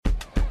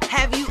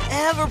Have you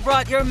ever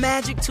brought your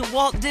magic to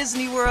Walt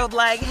Disney World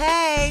like,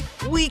 hey,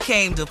 we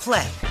came to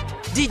play?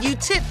 Did you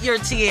tip your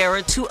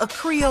tiara to a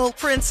Creole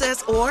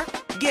princess or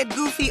get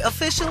goofy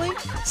officially?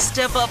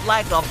 Step up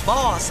like a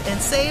boss and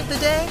save the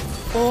day?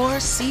 Or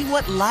see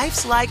what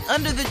life's like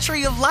under the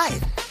tree of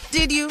life?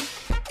 Did you?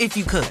 If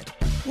you could.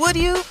 Would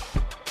you?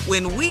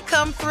 When we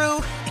come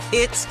through,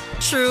 it's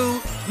true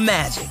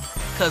magic.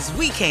 'Cause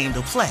we came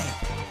to play.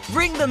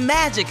 Bring the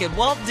magic at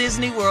Walt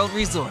Disney World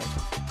Resort.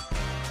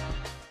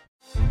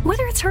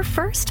 Whether it's her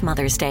first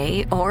Mother's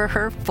Day or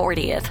her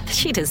 40th,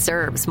 she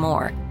deserves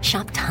more.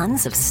 Shop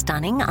tons of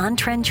stunning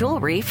on-trend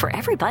jewelry for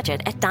every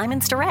budget at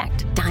Diamonds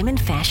Direct.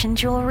 Diamond fashion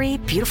jewelry,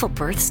 beautiful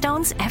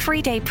birthstones,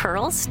 everyday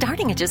pearls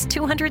starting at just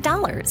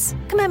 $200.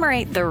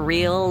 Commemorate the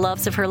real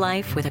loves of her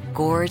life with a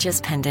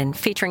gorgeous pendant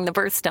featuring the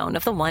birthstone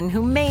of the one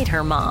who made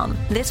her mom.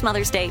 This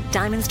Mother's Day,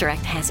 Diamonds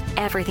Direct has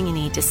everything you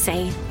need to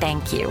say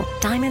thank you.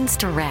 Diamonds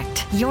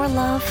Direct. Your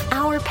love,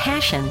 our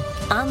passion.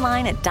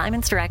 Online at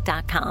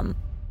diamondsdirect.com.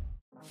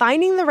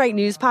 Finding the right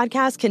news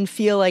podcast can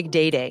feel like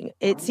dating.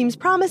 It seems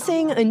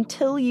promising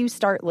until you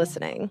start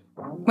listening.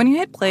 When you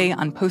hit play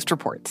on Post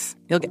Reports,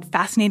 you'll get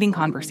fascinating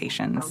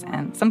conversations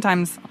and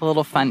sometimes a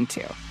little fun,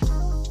 too.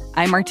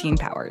 I'm Martine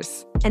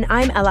Powers. And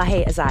I'm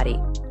Elahe Azadi.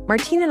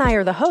 Martine and I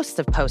are the hosts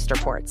of Post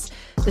Reports.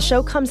 The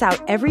show comes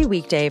out every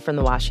weekday from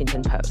The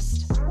Washington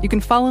Post. You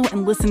can follow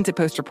and listen to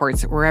Post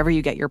Reports wherever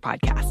you get your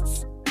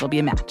podcasts. It'll be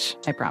a match,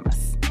 I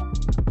promise.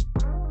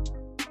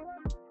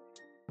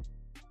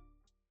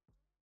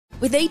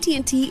 With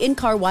AT&T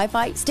in-car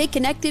Wi-Fi, stay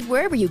connected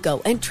wherever you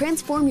go and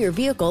transform your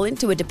vehicle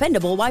into a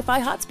dependable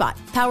Wi-Fi hotspot.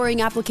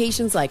 Powering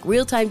applications like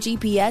real-time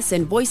GPS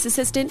and voice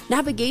assistant,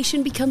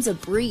 navigation becomes a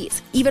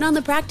breeze. Even on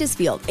the practice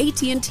field,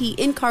 AT&T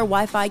in-car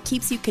Wi-Fi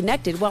keeps you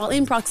connected while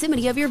in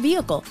proximity of your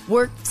vehicle.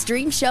 Work,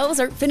 stream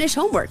shows, or finish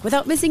homework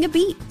without missing a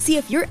beat. See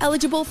if you're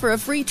eligible for a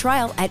free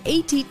trial at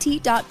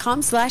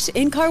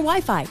att.com/in-car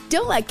Wi-Fi.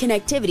 Don't let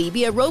connectivity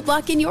be a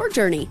roadblock in your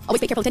journey. Always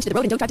pay careful attention to the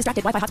road and don't drive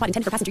distracted. Wi-Fi hotspot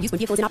intended for passenger use when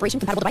vehicle is in operation.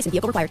 Compatible device and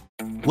vehicle required.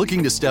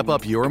 Looking to step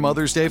up your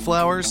Mother's Day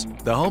flowers?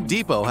 The Home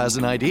Depot has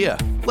an idea.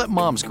 Let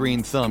Mom's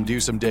green thumb do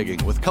some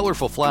digging with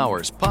colorful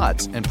flowers,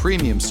 pots, and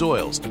premium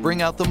soils to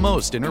bring out the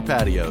most in her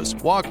patios,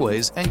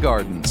 walkways, and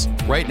gardens.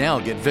 Right now,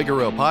 get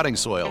Vigoro potting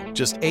soil,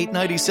 just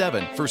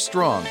 $8.97 for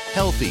strong,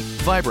 healthy,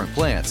 vibrant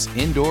plants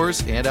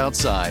indoors and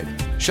outside.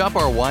 Shop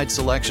our wide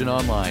selection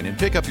online and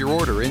pick up your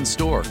order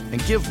in-store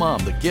and give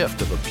Mom the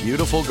gift of a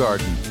beautiful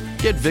garden.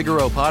 Get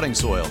Vigoro potting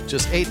soil,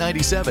 just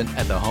 $8.97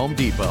 at the Home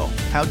Depot.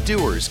 How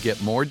doers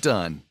get more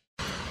done.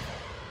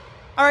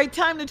 All right,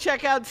 time to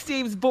check out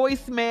Steve's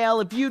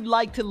voicemail. If you'd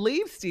like to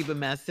leave Steve a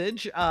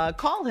message,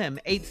 call him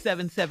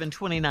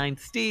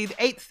 877-29-STEVE,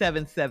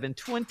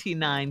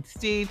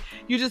 877-29-STEVE.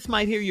 You just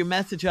might hear your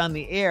message on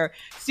the air.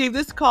 Steve,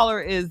 this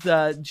caller is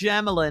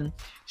Jamelin.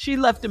 She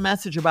left a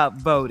message about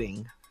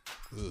voting.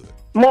 Good.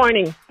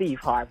 Morning, Steve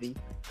Harvey.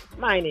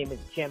 My name is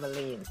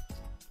Jamelin.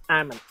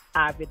 I'm an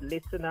avid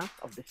listener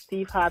of the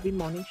Steve Harvey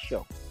Morning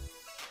Show.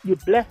 You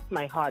blessed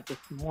my heart this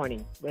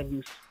morning when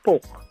you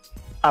spoke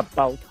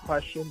about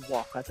Herschel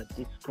Walker as a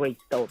disgrace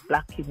to our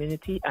black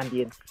community and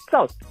the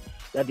insult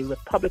that the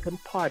Republican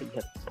Party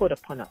has put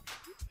upon us.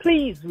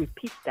 Please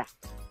repeat that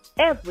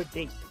every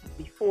day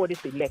before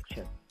this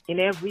election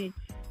in every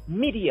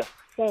media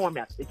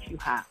format that you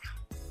have.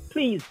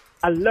 Please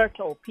alert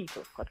our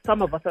people because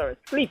some of us are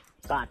asleep.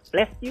 God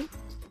bless you.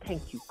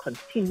 Thank you.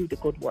 Continue the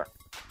good work.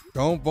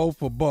 Don't vote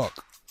for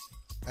Buck.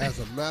 As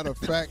a matter of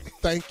fact,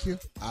 thank you.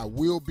 I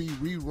will be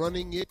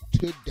rerunning it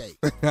today.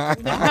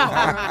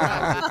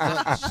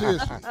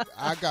 Seriously,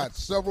 I got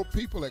several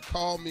people that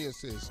called me and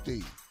said,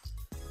 Steve,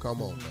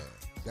 come on, man.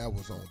 That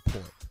was on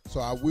point. So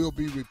I will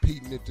be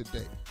repeating it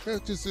today.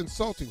 It's just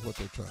insulting what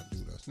they're trying to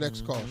do to us.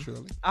 Next call,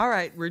 Shirley. All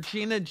right,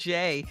 Regina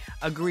J.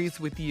 agrees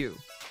with you.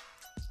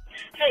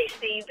 Hey,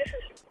 Steve, this is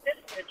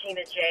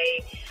Regina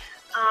J.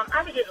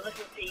 I was just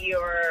listening to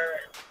your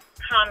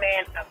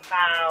comment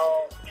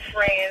about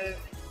friends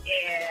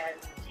and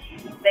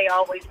they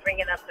always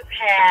bringing up the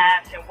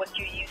past and what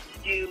you used to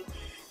do.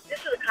 This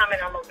is a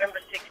comment on November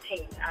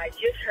 16th. I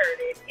just heard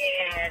it,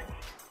 and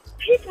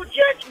people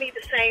judge me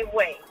the same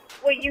way.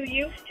 Well, you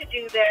used to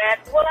do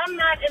that. Well, I'm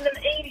not in the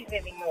 80s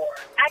anymore.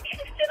 I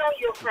can't sit on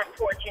your front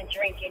porch and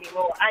drink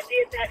anymore. I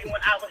did that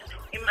when I was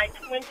in my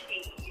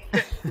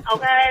 20s,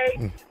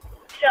 okay?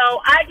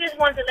 So I just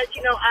wanted to let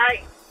you know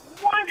I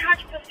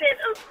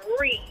 100%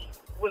 agree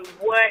with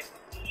what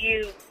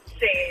you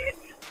said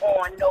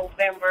on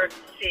November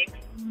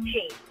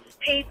 16th.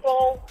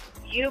 People,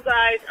 you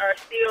guys are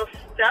still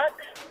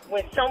stuck.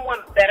 When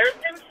someone betters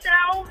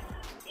themselves,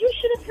 you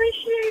should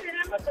appreciate it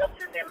and look up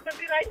to them and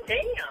be like,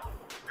 damn,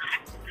 I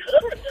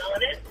could have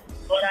done it,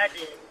 but I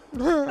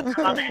didn't.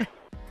 How about that?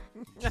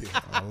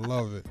 Yeah, I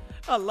love it.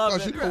 I love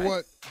it. Because you know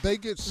what? They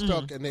get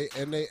stuck and they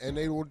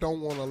don't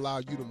want to allow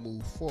you to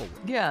move forward.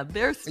 Yeah,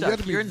 they're stuck. And you have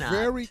to be You're not.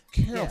 very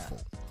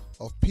careful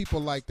of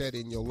people like that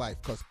in your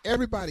life because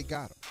everybody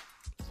got them.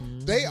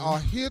 They are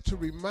here to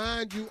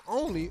remind you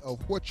only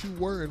of what you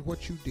were and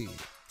what you did.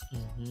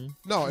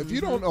 No, if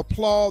you don't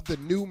applaud the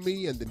new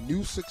me and the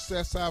new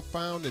success I've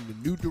found and the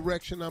new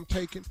direction I'm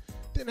taking,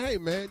 then hey,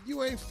 man,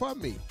 you ain't for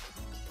me.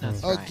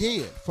 That's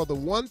Again, for the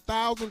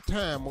 1,000th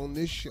time on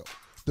this show,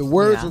 the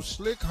words of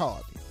Slick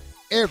Harvey,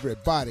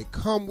 everybody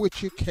come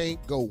with you,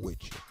 can't go with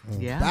you.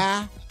 Yeah.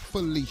 Bye,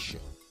 Felicia.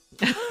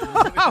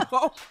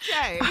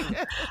 Okay.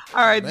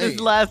 All right, Man. this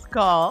last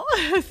call,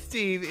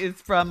 Steve, is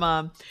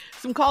from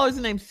some callers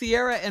named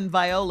Sierra and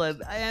Viola.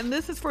 And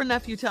this is for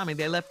Nephew Tommy.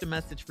 They left a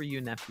message for you,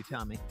 Nephew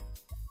Tommy.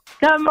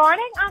 Good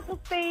morning, Uncle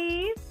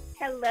Steve.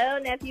 Hello,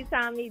 Nephew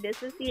Tommy.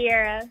 This is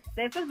Sierra.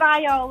 This is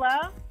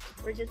Viola.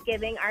 We're just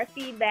giving our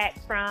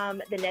feedback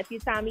from the Nephew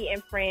Tommy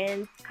and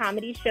Friends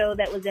comedy show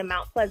that was in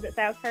Mount Pleasant,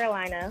 South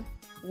Carolina.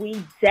 We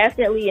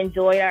definitely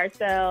enjoyed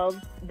ourselves.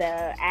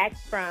 The act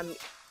from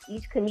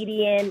each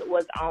comedian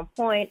was on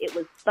point. It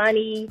was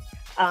funny.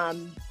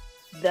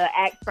 The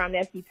act from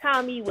Nephew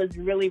Tommy was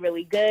really,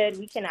 really good.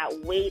 We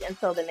cannot wait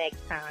until the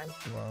next time.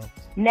 Wow.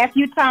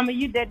 Nephew Tommy,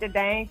 you did the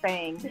dang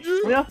thing.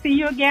 We'll see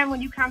you again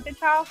when you come to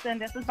Charleston.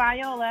 This is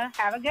Viola.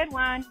 Have a good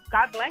one.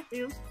 God bless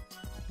you.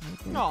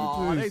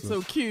 Aw, they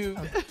so cute.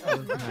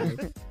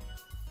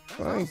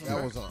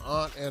 That was an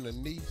aunt and a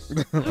niece.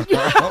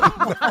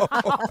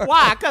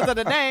 Why? Because of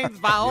the names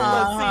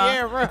Viola,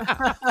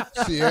 Sierra.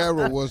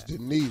 Sierra was the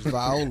niece.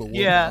 Viola was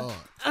the aunt.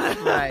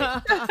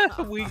 Right.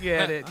 We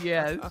get it,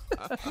 yes.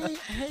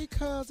 Hey,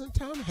 cousin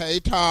Thomas. Hey,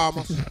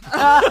 Thomas.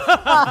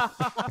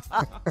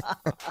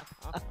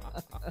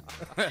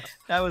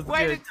 That was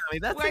Way good, to- Tommy.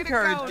 That's way to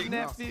encouraging. go,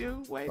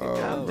 nephew. Way to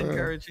That go. was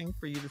encouraging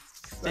for you to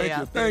stay Thank you,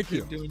 out there, thank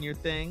keep you. doing your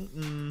thing.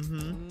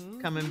 Mm-hmm.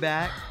 Coming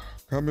back.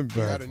 Coming We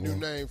back. got a new boy.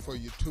 name for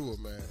your tour,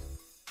 man.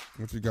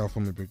 What you got for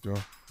me, Big Joe?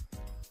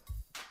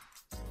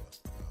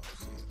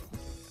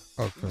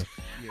 Okay.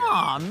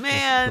 Aw,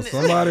 man.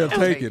 Somebody will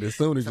take it as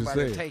soon as you Somebody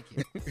say will it. take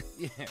it.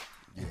 Yeah.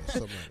 Yeah,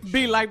 somebody.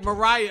 Be like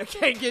Mariah,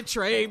 can't get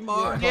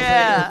trademarked.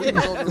 Yeah. We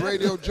was on the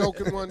radio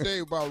joking one day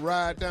about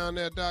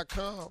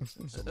ridedownthere.com.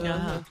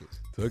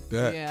 Took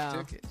that. Yeah.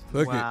 Took it.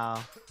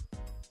 Wow.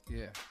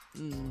 Yeah.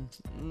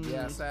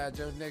 Yeah, outside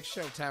your next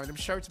show time. Them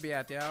shirts be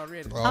out there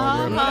already.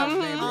 Already. Put out the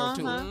name of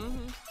your tour.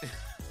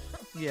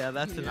 Yeah,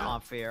 that's an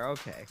off-air.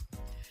 Okay.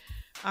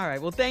 All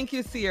right. Well, thank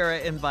you, Sierra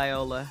and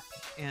Viola.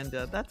 And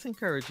that's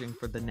encouraging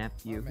for the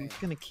nephew. He's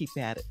going to keep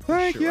at it. For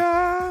Thank sure.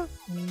 ya.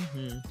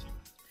 Mm-hmm.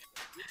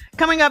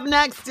 Coming up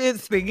next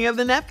is, speaking of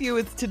the nephew,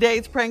 it's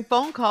today's prank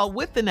phone call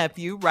with the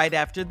nephew right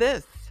after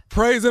this.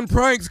 Praise and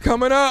pranks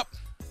coming up.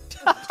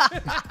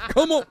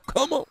 Come on,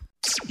 come on.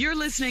 You're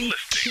listening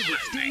to the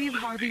Steve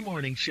Harvey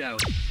Morning Show.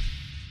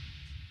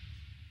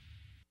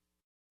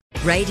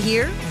 Right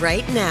here,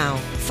 right now.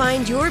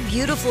 Find your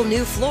beautiful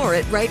new floor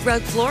at Right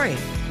Rug Flooring.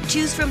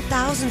 Choose from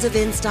thousands of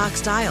in-stock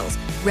styles,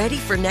 ready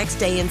for next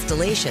day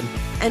installation,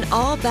 and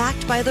all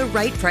backed by the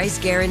right price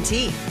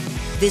guarantee.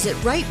 Visit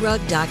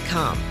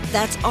rightrug.com.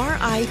 That's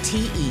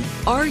RITERUG.com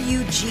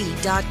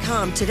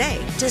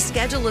today to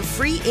schedule a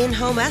free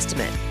in-home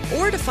estimate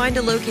or to find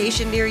a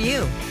location near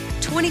you.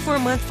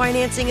 24-month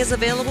financing is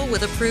available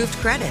with approved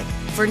credit.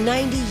 For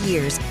 90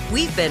 years,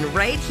 we've been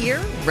right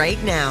here,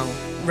 right now.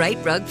 Right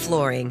Rug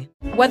Flooring.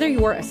 Whether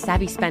you're a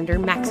savvy spender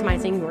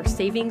maximizing your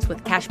savings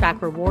with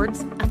cashback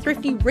rewards, a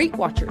thrifty rate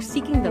watcher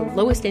seeking the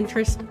lowest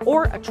interest,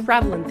 or a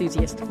travel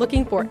enthusiast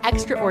looking for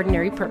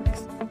extraordinary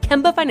perks,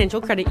 Kemba Financial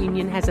Credit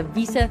Union has a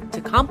visa to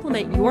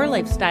complement your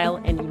lifestyle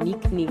and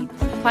unique needs.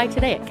 Apply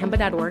today at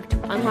Kemba.org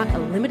to unlock a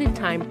limited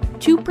time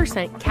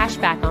 2% cash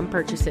back on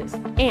purchases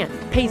and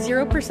pay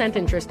 0%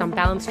 interest on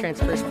balance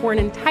transfers for an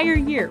entire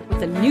year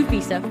with a new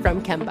visa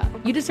from Kemba.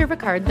 You deserve a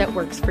card that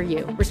works for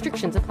you.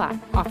 Restrictions apply.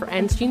 Offer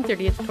ends June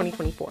 30th,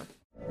 2024.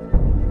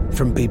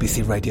 From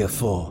BBC Radio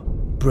 4,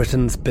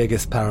 Britain's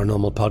biggest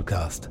paranormal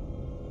podcast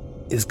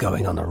is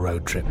going on a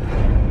road trip.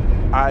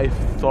 I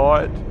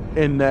thought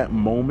in that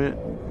moment,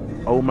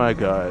 oh my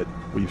God,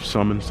 we've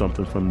summoned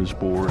something from this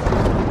board.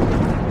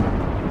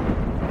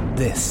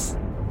 This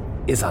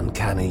is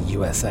Uncanny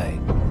USA.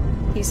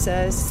 He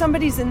says,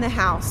 somebody's in the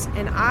house,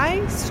 and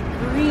I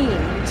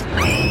screamed.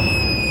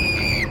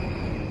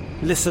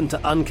 Listen to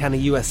Uncanny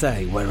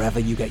USA wherever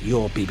you get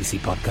your BBC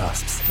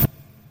podcasts,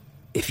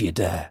 if you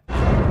dare.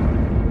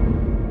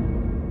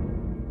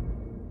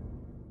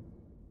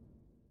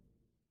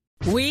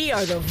 We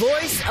are the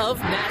voice of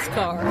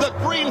NASCAR. The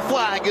green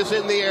flag is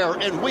in the air,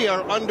 and we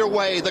are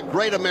underway. The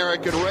Great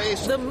American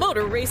Race. The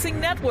Motor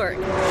Racing Network.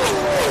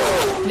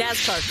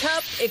 NASCAR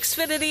Cup,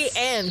 Xfinity,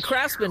 and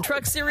Craftsman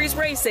Truck Series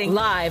Racing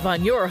live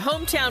on your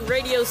hometown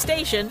radio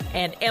station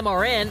and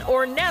MRN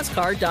or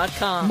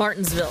NASCAR.com.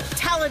 Martinsville,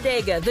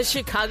 Talladega, the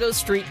Chicago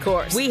Street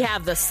Course. We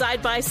have the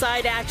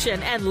side-by-side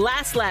action and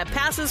last lap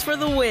passes for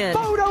the win.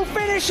 Photo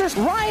finishes.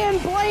 Ryan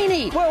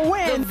Blaney will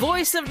win. The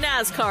voice of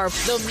NASCAR,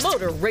 the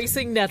Motor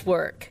Racing Network.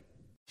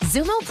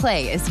 Xumo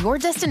Play is your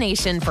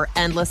destination for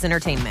endless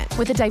entertainment.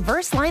 With a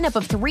diverse lineup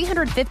of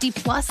 350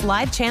 plus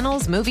live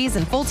channels, movies,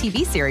 and full TV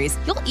series,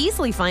 you'll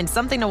easily find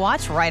something to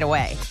watch right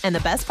away. And the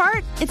best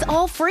part? It's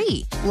all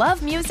free.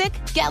 Love music?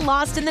 Get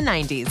lost in the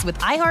 90s with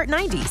iHeart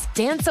 90s,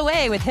 dance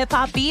away with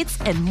hip-hop beats,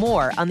 and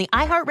more on the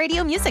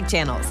iHeartRadio music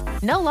channels.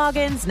 No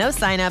logins, no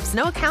signups,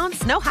 no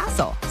accounts, no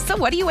hassle. So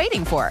what are you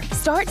waiting for?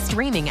 Start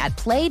streaming at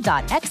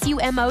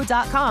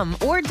play.xumo.com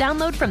or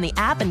download from the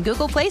app and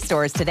Google Play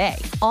stores today.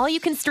 All you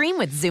can stream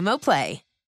with Xumo Play.